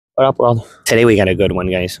What up, world? Today we got a good one,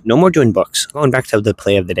 guys. No more doing books. Going back to the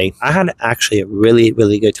play of the day. I had actually a really,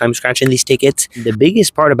 really good time scratching these tickets. The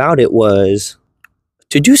biggest part about it was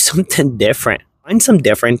to do something different. Find some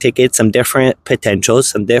different tickets, some different potentials,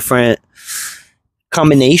 some different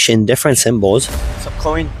combination, different symbols. Some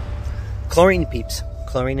chlorine peeps.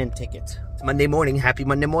 Chlorine and tickets. It's Monday morning. Happy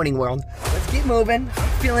Monday morning, world. Let's keep moving. I'm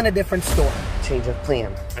feeling a different store. Change of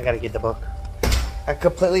plan. I gotta get the book. I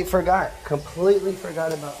completely forgot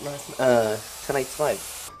about tonight's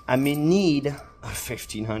live. I'm in need of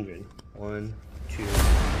 1,500. $1, $2,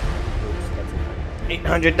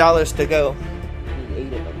 $800 to go. I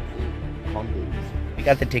need 8 of them. We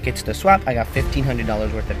got the tickets to swap. I got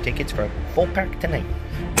 $1,500 worth of tickets for a full pack tonight.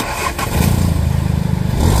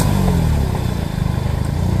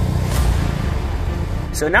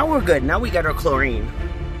 So now we're good. Now we got our chlorine.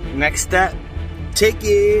 Next step.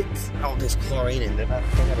 Tickets! Oh, there's chlorine in there. I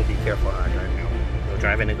gotta be careful out right now. No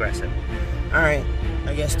driving aggressive. Alright,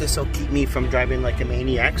 I guess this will keep me from driving like a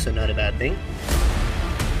maniac, so not a bad thing.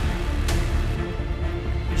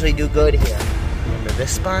 Usually do good here. Remember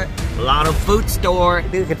this spot? A lot of food store.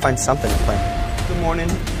 Maybe we could find something to play. Good morning.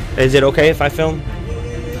 Is it okay if I film?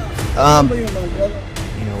 Yeah. You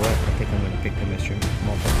know what? I think I'm gonna pick the Mystery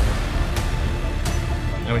Multiplier.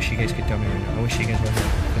 I wish you guys could tell me right now. I wish you guys were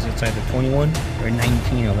here. Because it's either 21 or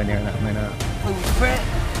 19 over there that might not. Holy crap!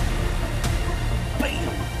 Bam!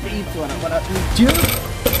 What up, dude?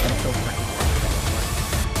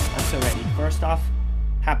 I'm so ready. First off,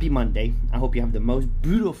 happy Monday. I hope you have the most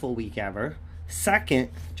beautiful week ever.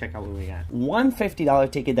 Second, check out what we got. One $50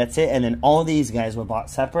 ticket, that's it. And then all these guys were bought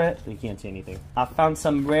separate. We can't see anything. I found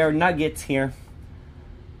some rare nuggets here.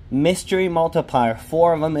 Mystery Multiplier.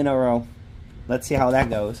 4 of them in a row. Let's see how that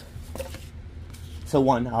goes. So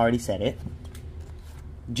one, I already said it.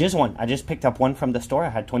 Just one. I just picked up one from the store. I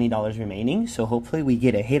had $20 remaining. So hopefully we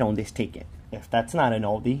get a hit on this ticket. If that's not an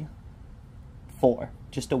oldie, 4.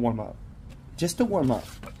 Just to warm up. Just to warm up.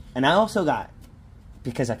 And I also got,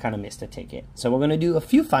 because I kind of missed a ticket. So we're going to do a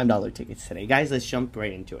few $5 tickets today. Guys, let's jump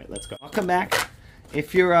right into it. Let's go. Welcome back.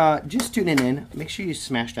 If you're just tuning in, make sure you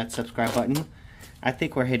smash that subscribe button. I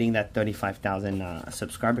think we're hitting that 35,000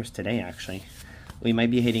 subscribers today, actually. We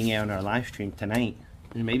might be hitting it on our live stream tonight.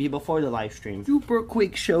 And maybe before the live stream. Super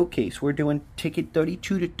quick showcase. We're doing ticket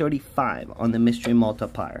 32 to 35 on the Mystery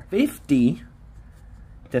Multiplier. 50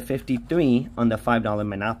 to 53 on the $5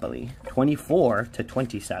 Monopoly. 24 to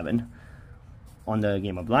 27 on the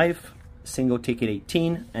Game of Life. Single ticket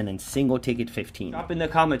 18 and then single ticket 15. Drop in the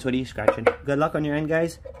comments what are you scratching. Good luck on your end,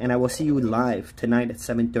 guys, and I will see you live tonight at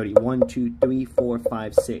 7:30. 1, 2, 3, 4,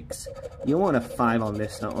 5, 6. You want a 5 on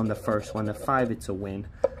this, on the first one. The 5, it's a win.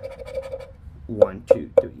 1,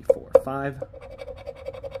 2, 3, 4, 5.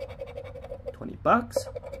 $20.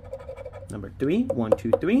 Number 3. 1,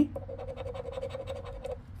 2, 3.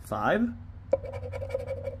 5.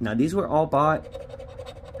 Now these were all bought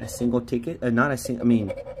a single ticket. Not a single. I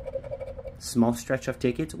mean, small stretch of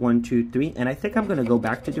tickets. 1, 2, 3. And I think I'm going to go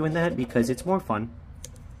back to doing that because it's more fun.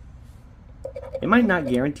 It might not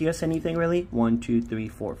guarantee us anything, really. 1, 2, 3,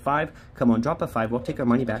 4, 5. Come on, drop a 5. We'll take our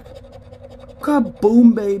money back.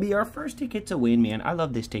 Kaboom, baby. Our first ticket's a win, man. I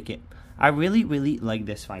love this ticket. I really, really like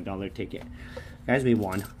this $5 ticket. Guys, we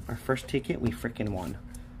won. Our first ticket, we freaking won.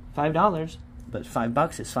 $5. But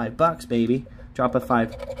 $5 is $5, baby. Drop a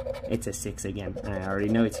 5. It's a 6 again. I already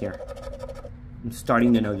know it's here. I'm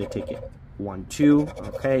starting to know the ticket. 1, 2.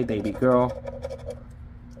 Okay, baby girl.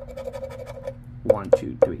 1,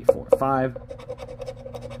 2, 3, 4, 5.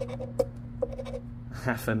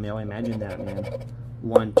 $500,000. Imagine that, man.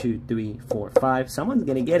 1, 2, 3, 4, 5. Someone's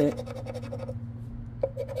gonna get it.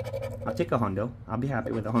 I'll take a hundo. I'll be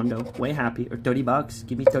happy with a hundo. Way happy. Or $30.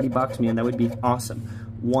 Give me $30, man. That would be awesome.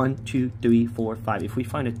 1, 2, 3, 4, 5. If we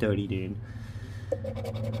find a 30, dude.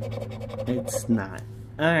 It's not.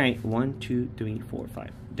 Alright, 1, 2, 3, 4,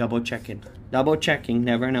 5. Double checking. Double checking.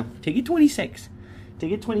 Never know. Ticket 26.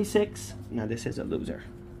 Ticket 26. Now this is a loser.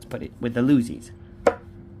 Let's put it with the losies.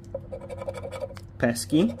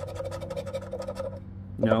 Pesky.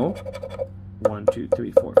 No. 1, 2,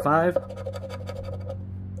 3, 4, 5.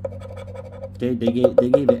 They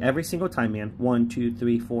gave it every single time, man. 1, 2,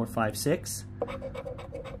 3, 4, 5, 6.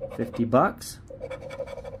 $50.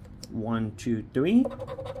 1, 2, 3.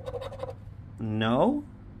 No.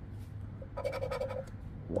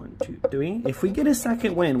 1, 2, 3. If we get a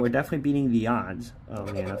second win, we're definitely beating the odds. Oh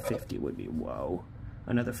man, a 50 would be whoa.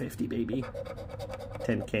 Another 50, baby.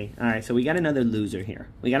 10K. All right, so we got another loser here.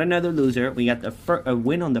 We got another loser. We got a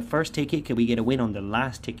win on the first ticket. Can we get a win on the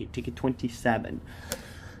last ticket? Ticket 27.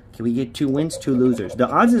 Can we get 2 wins, 2 losers? The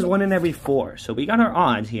odds is 1 in every 4. So we got our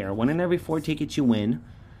odds here. 1 in every 4 tickets you win.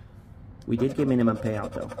 We did get minimum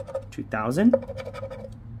payout though. 2,000.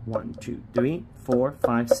 1, 2, 3, 4,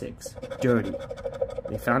 5, 6. Dirty.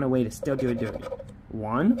 They found a way to still do it dirty.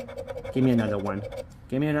 1. Give me another 1.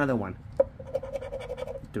 Give me another 1.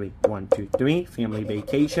 3. 1, 2, 3. Family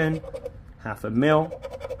vacation. $500,000.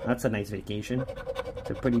 That's a nice vacation. It's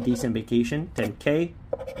a pretty decent vacation. 10K.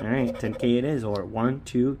 Alright, 10K it is. Or 1,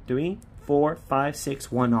 2, 3, 4, 5,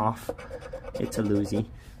 6. 1 off. It's a losey.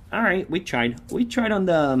 Alright, we tried. We tried on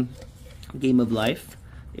the Game of Life.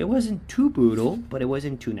 It wasn't too brutal, but it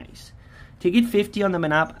wasn't too nice. Ticket 50 on the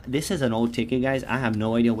Monop. This is an old ticket, guys. I have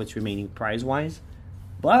no idea what's remaining prize-wise.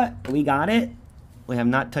 But we got it. We have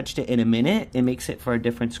not touched it in a minute. It makes it for a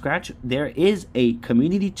different scratch. There is a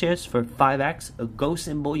community chest for 5x. A go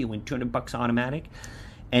symbol. You win 200 bucks automatic.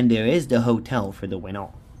 And there is the hotel for the win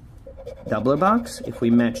all. Doubler box. If we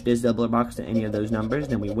match this doubler box to any of those numbers,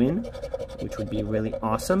 then we win. Which would be really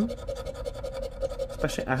awesome.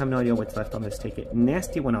 Especially, I have no idea what's left on this ticket.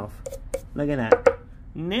 Nasty one off. Look at that.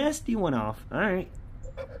 Nasty one off. Alright.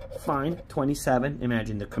 Fine. 27.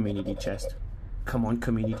 Imagine the community chest. Come on,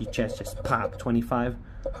 community chest. Just pop. 25.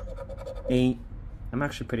 8. I'm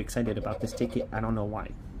actually pretty excited about this ticket. I don't know why.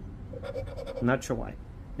 I'm not sure why.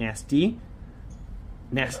 Nasty.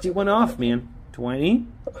 Nasty one off, man. 20.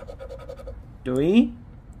 3.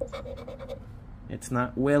 It's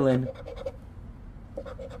not willing.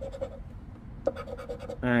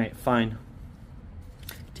 Alright, fine.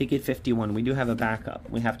 Ticket 51. We do have a backup.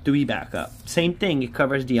 We have 3 backup. Same thing, it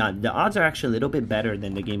covers the odds. The odds are actually a little bit better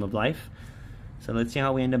than the Game of Life. So let's see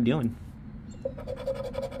how we end up doing.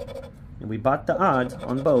 And we bought the odds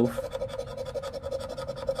on both.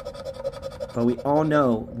 But we all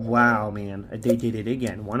know, wow, man, they did it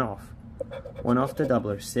again. 1 off. 1 off the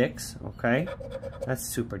doubler. 6, okay. That's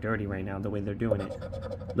super dirty right now, the way they're doing it.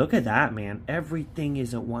 Look at that, man. Everything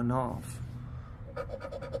is a 1 off.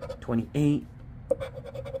 28,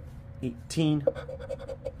 18,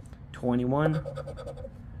 21.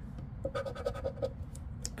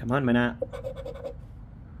 Come on, Manat.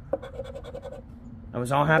 I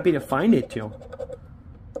was all happy to find it too.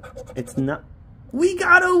 It's not. We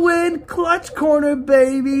gotta win! Clutch corner,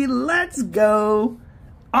 baby! Let's go!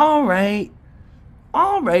 Alright.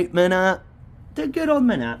 Alright, Manat. The good old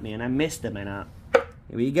Manat, man. I missed the Manat.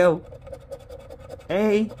 Here we go.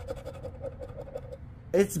 Hey.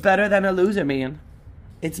 It's better than a loser, man.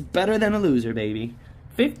 It's better than a loser, baby.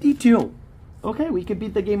 52. Okay, we could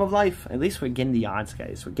beat the Game of Life. At least we're getting the odds,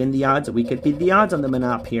 guys. We're getting the odds. We could beat the odds on the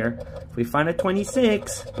Monop here. If we find a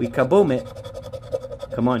 26, we kaboom it.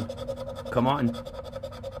 Come on. Come on.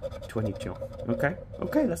 22. Okay.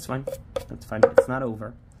 Okay, that's fine. That's fine. It's not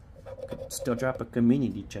over. Could still drop a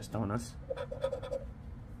community chest on us.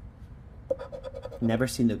 Never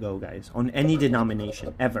seen the go, guys, on any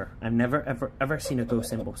denomination, ever. I've never, ever seen a go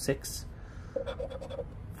symbol. 6,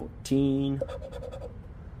 14,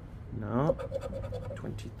 no,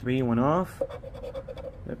 23, 1 off.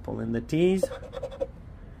 They're pulling the T's.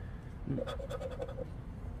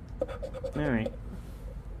 Alright.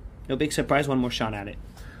 No big surprise, 1 more shot at it.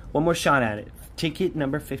 1 more shot at it. Ticket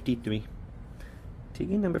number 53.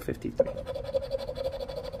 Ticket number 53.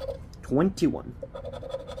 21.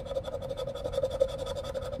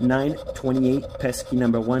 9, 28, pesky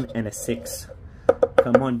number 1, and a 6.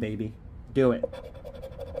 Come on, baby. Do it.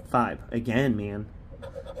 5. Again, man.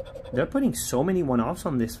 They're putting so many 1-offs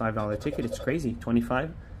on this $5 ticket. It's crazy.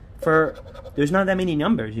 25. There's not that many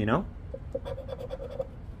numbers, you know?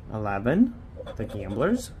 11. The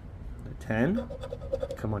gamblers. The 10.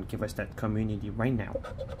 Come on, give us that community right now.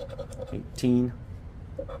 18.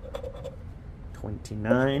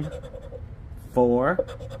 29. 4.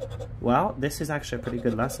 Well, this is actually a pretty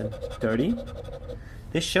good lesson. 30.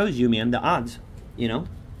 This shows you, man, the odds, you know?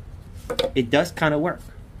 It does kind of work.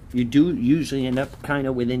 You do usually end up kind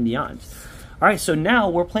of within the odds. All right, so now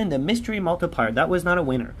we're playing the Mystery Multiplier. That was not a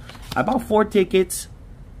winner. I bought 4 tickets.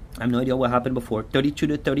 I have no idea what happened before. 32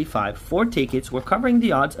 to 35. 4 tickets. We're covering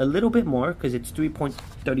the odds a little bit more because it's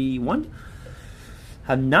 3.31.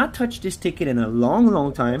 Have not touched this ticket in a long,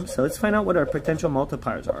 long time. So let's find out what our potential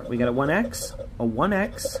multipliers are. We got a 1x, a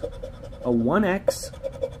 1x, a 1x,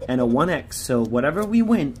 and a 1x. So whatever we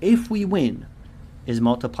win, if we win, is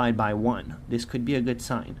multiplied by 1. This could be a good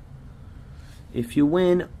sign. If you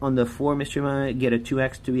win on the 4 mystery money, get a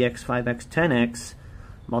 2x, 3x, 5x, 10x.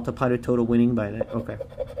 Multiply the total winning by that. Okay.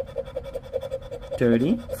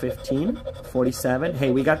 30, 15, 47.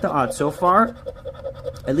 Hey, we got the odds. So far,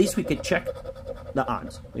 at least we could check the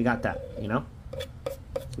odds. We got that, you know?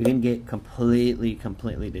 We didn't get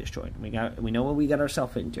completely destroyed. We know what we got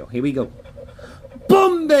ourselves into. Here we go.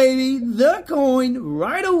 Boom, baby! The coin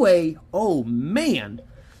right away. Oh, man.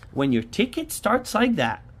 When your ticket starts like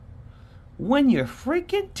that. When your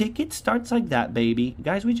freaking ticket starts like that, baby.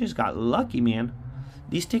 Guys, we just got lucky, man.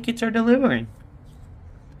 These tickets are delivering.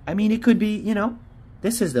 I mean, it could be, you know,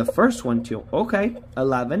 this is the first one too. Okay,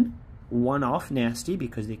 11. One off, nasty,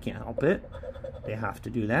 because they can't help it. They have to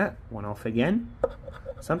do that. One off again.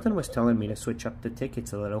 Something was telling me to switch up the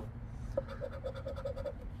tickets a little.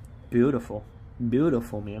 Beautiful.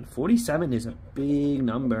 Beautiful, man. 47 is a big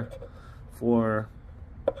number for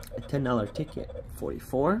a $10 ticket.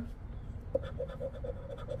 44.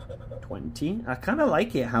 20. I kind of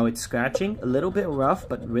like it how it's scratching. A little bit rough,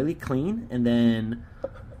 but really clean. And then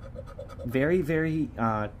very, very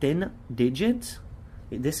thin digits.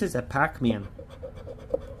 This is a Pac-Man.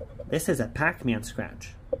 This is a Pac-Man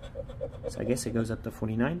scratch. So I guess it goes up to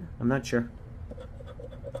 49. I'm not sure.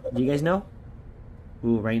 Do you guys know?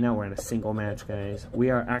 Ooh, right now we're in a single match, guys. We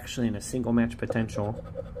are actually in a single match potential.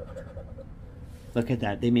 Look at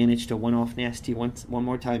that. They managed to one-off nasty one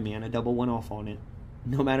more time, man. A double one-off on it.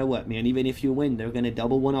 No matter what, man. Even if you win, they're going to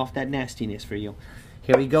double one-off that nastiness for you.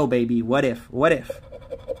 Here we go, baby. What if? What if?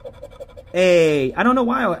 Hey, I don't know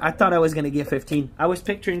why I thought I was going to get 15. I was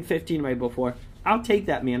picturing 15 right before. I'll take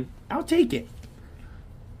that, man. I'll take it.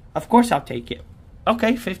 Of course I'll take it.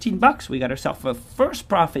 Okay, 15 bucks. We got ourselves a first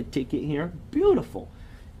profit ticket here. Beautiful.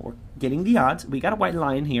 We're getting the odds. We got a white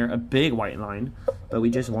line here, a big white line. But we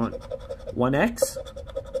just want 1x,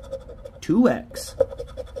 2x,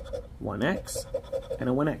 1x, and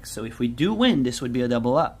a 1x. So if we do win, this would be a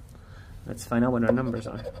double up. Let's find out what our numbers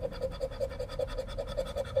are.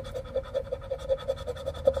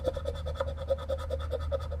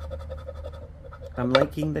 I'm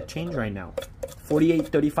liking the change right now. 48,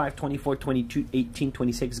 35, 24, 22, 18,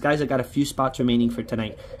 26. Guys, I got a few spots remaining for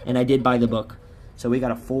tonight. And I did buy the book. So we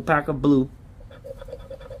got a full pack of blue.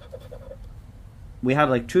 We have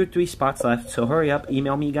like 2 or 3 spots left. So hurry up.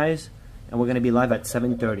 Email me, guys. And we're going to be live at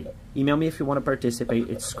 7:30. Email me if you want to participate.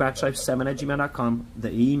 It's scratchlife7@gmail.com.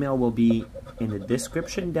 The email will be in the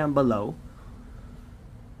description down below.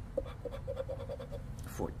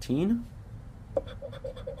 14.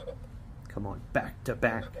 Come on. Back to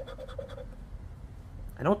back.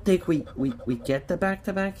 I don't think we get the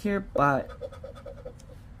back-to-back here, but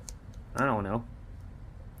I don't know.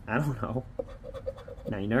 I don't know.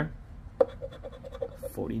 Niner.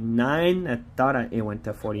 49. I thought it went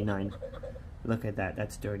to 49. Look at that.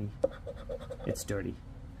 That's dirty. It's dirty.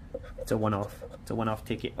 It's a one-off. It's a one-off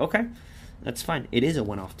ticket. Okay. That's fine. It is a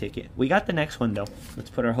one-off ticket. We got the next one, though.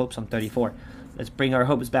 Let's put our hopes on 34. Let's bring our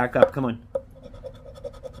hopes back up. Come on.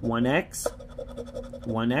 1x.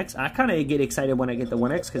 1x. I kind of get excited when I get the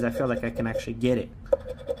 1x because I feel like I can actually get it.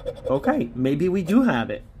 Okay, maybe we do have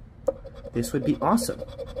it. This would be awesome.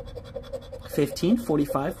 15,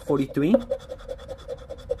 45, 43,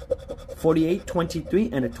 48, 23,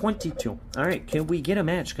 and a 22. All right, can we get a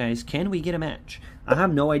match, guys? Can we get a match? I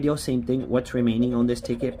have no idea. Same thing. What's remaining on this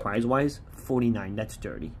ticket prize-wise? 49. That's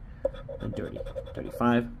dirty. And dirty.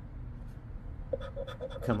 35.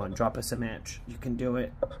 Come on, drop us a match. You can do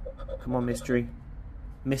it. Come on, mystery.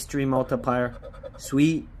 Mystery multiplier.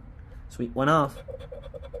 Sweet. Sweet one off.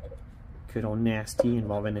 Good old nasty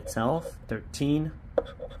involving itself. 13.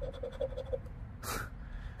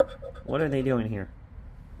 What are they doing here?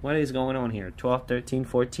 What is going on here? 12, 13,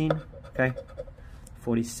 14. Okay.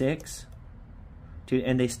 46. Dude,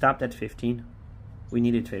 and they stopped at 15. We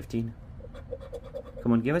needed 15.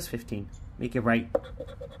 Come on, give us 15. Make it right.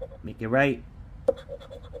 Make it right.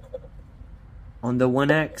 On the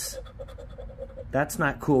 1x. That's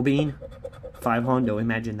not cool, Bean. 5 Hondo,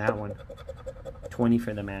 imagine that one. 20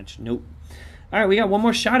 for the match. Nope. Alright, we got one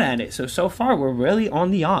more shot at it. So far, we're really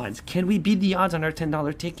on the odds. Can we beat the odds on our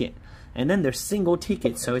 $10 ticket? And then there's single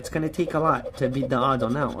tickets, so it's going to take a lot to beat the odds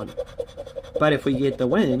on that one. But if we get the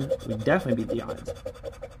win, we definitely beat the odds.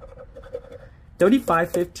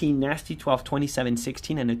 35, 15, nasty 12, 27,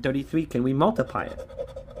 16, and a 33. Can we multiply it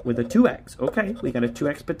with a 2x? Okay, we got a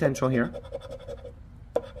 2x potential here.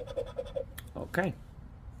 Okay.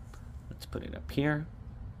 Let's put it up here.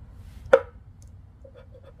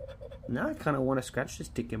 Now I kind of want to scratch this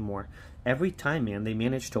ticket more. Every time, man, they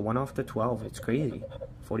manage to one off the 12. It's crazy.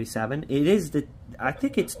 47. It is the, I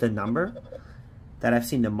think it's the number that I've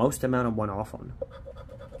seen the most amount of one off on.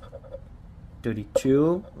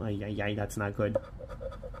 32. Ay, that's not good.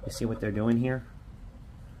 You see what they're doing here?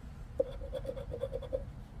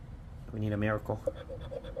 We need a miracle.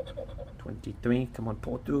 23. Come on,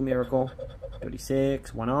 pull through, miracle.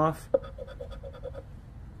 36. One off.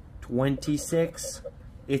 26.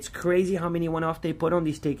 It's crazy how many one off they put on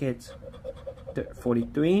these tickets.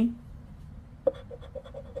 43.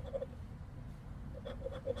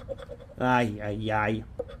 Ay.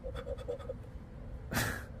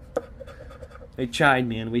 We tried,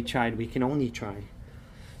 man. We tried. We can only try.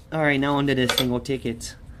 Alright, now onto the single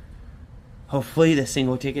tickets. Hopefully the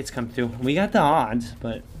single tickets come through. We got the odds,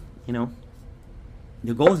 but, you know,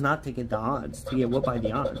 the goal is not to get the odds, to get whooped by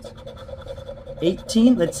the odds.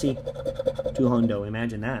 18, let's see. 2 hundo,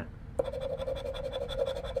 imagine that.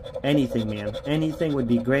 Anything, man. Anything would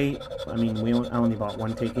be great. I mean, I only bought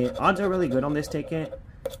 1 ticket. Odds are really good on this ticket.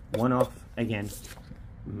 1 off again.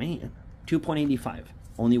 Man, 2.85.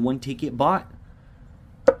 Only 1 ticket bought.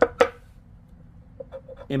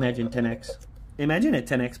 Imagine 10x. Imagine a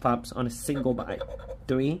 10x pops on a single buy.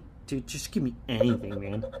 3, 2, just give me anything,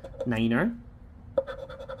 man. 9er.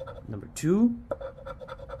 Number 2.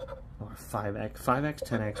 Or 5x. 5x,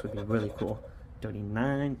 10x would be really cool.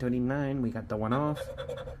 39, 39. We got the 1 off.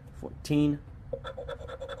 14.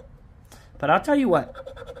 But I'll tell you what.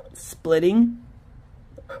 Splitting.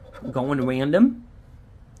 Going random.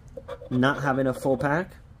 Not having a full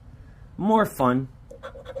pack. More fun.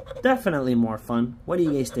 Definitely more fun. What do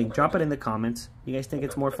you guys think? Drop it in the comments. You guys think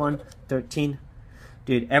it's more fun? 13.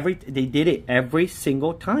 Dude, they did it every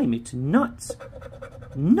single time. It's nuts.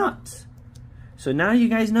 Nuts. So now you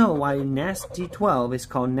guys know why Nasty 12 is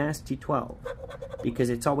called Nasty 12.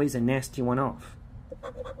 Because it's always a nasty 1 off.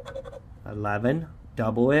 11.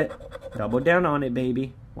 Double it. Double down on it,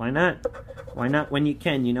 baby. Why not? Why not when you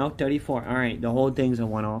can, you know? 34. Alright, the whole thing's a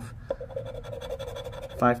 1 off.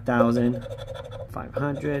 5,000.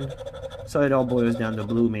 500. So it all boils down to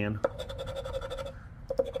blue, man.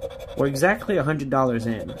 We're exactly $100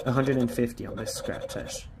 in. 150 on this scratch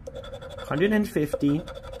sesh. 150.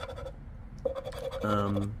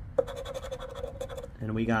 And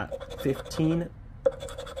we got 15.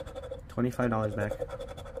 $25 back.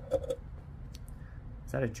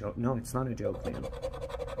 Is that a joke? No, it's not a joke, man.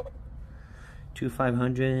 2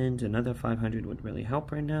 500s. Another 500 would really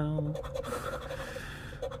help right now.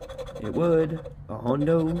 It would. A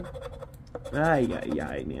hundo.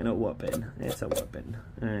 Ay, man, a whooping. It's a whooping.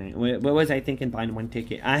 Alright, what was I thinking buying 1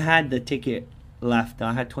 ticket? I had the ticket left.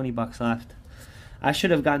 I had 20 bucks left. I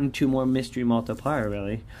should have gotten 2 more Mystery Multiplier,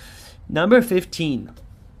 really. Number 15.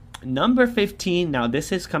 Number 15. Now,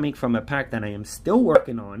 this is coming from a pack that I am still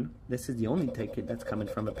working on. This is the only ticket that's coming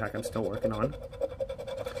from a pack I'm still working on.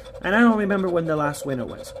 And I don't remember when the last winner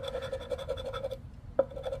was.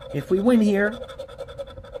 If we win here,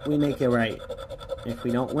 we make it right. If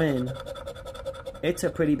we don't win, it's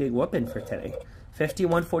a pretty big whooping for today.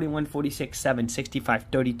 51, 41, 46, 7, 65,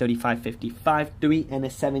 30, 35, 55, 3, and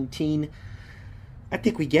a 17. I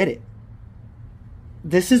think we get it.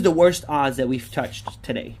 This is the worst odds that we've touched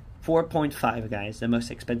today. 4.5, guys. The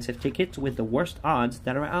most expensive tickets with the worst odds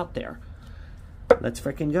that are out there. Let's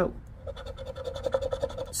freaking go.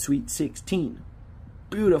 Sweet 16.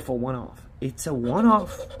 Beautiful 1 off. It's a 1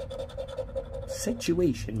 off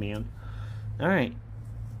situation, man. Alright.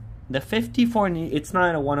 The 54, it's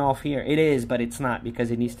not a 1 off here. It is, but it's not because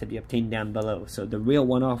it needs to be obtained down below. So the real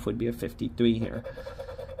 1 off would be a 53 here.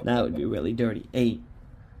 That would be really dirty. 8.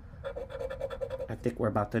 I think we're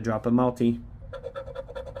about to drop a multi.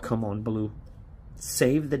 Come on, blue.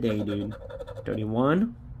 Save the day, dude.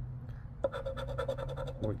 31.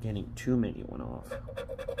 We're getting too many 1 off.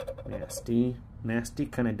 Nasty. Nasty.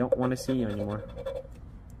 Kind of don't want to see you anymore.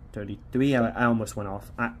 33. I almost went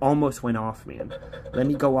off. I almost went off, man. Let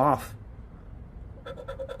me go off.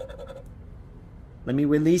 Let me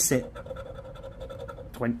release it.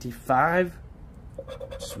 25.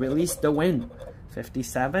 Just release the win.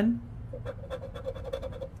 57.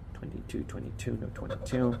 22, 22, no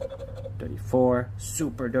 22. 34.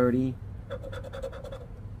 Super dirty.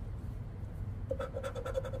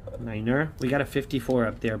 9er. We got a 54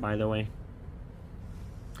 up there, by the way.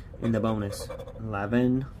 In the bonus.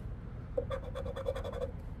 11.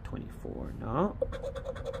 24. No.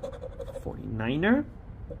 49er.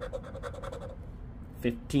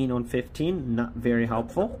 15 on 15. Not very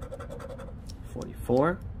helpful.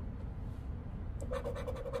 44.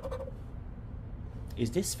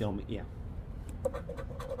 Is this filming? Yeah.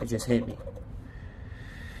 It just hit me.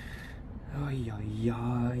 Oy, oy,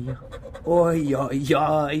 oy. Oy, oy,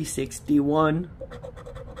 oy. 61.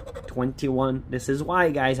 21. This is why,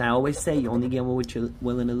 guys, I always say you only gamble what you're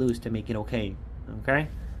willing to lose to make it okay. Okay?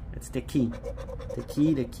 It's the key. The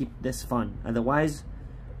key to keep this fun. Otherwise,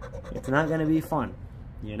 it's not going to be fun.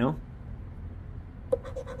 You know?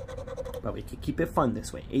 But we can keep it fun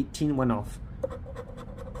this way. 18 1 off.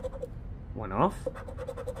 1 off?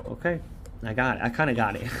 Okay. I got it. I kind of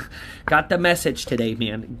got it. Got the message today,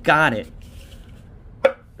 man. Got it.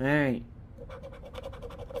 Alright.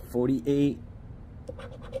 48.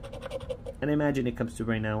 And I imagine it comes to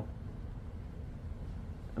right now.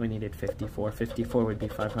 We needed 54. 54 would be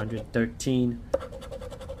 500. 13.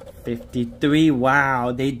 53.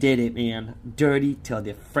 Wow, they did it, man. Dirty till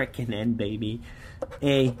the frickin' end, baby.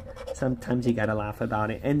 Hey, sometimes you gotta laugh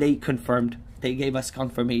about it. And they confirmed. They gave us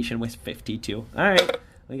confirmation with 52. Alright,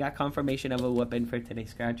 we got confirmation of a whooping for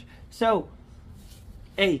today's scratch. So,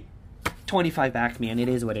 hey, 25 back, man. It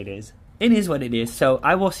is what it is. It is what it is. So,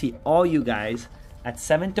 I will see all you guys at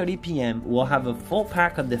 7:30 p.m. We'll have a full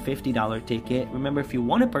pack of the $50 ticket. Remember, if you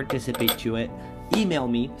want to participate to it, email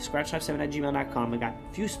me, scratchlife7@gmail.com. I got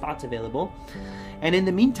a few spots available. And in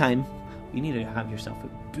the meantime, you need to have yourself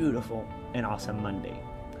a beautiful and awesome Monday.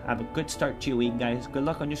 Have a good start to your week, guys. Good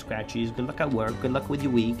luck on your scratchies. Good luck at work. Good luck with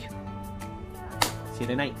your week. See you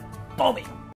tonight. Boom!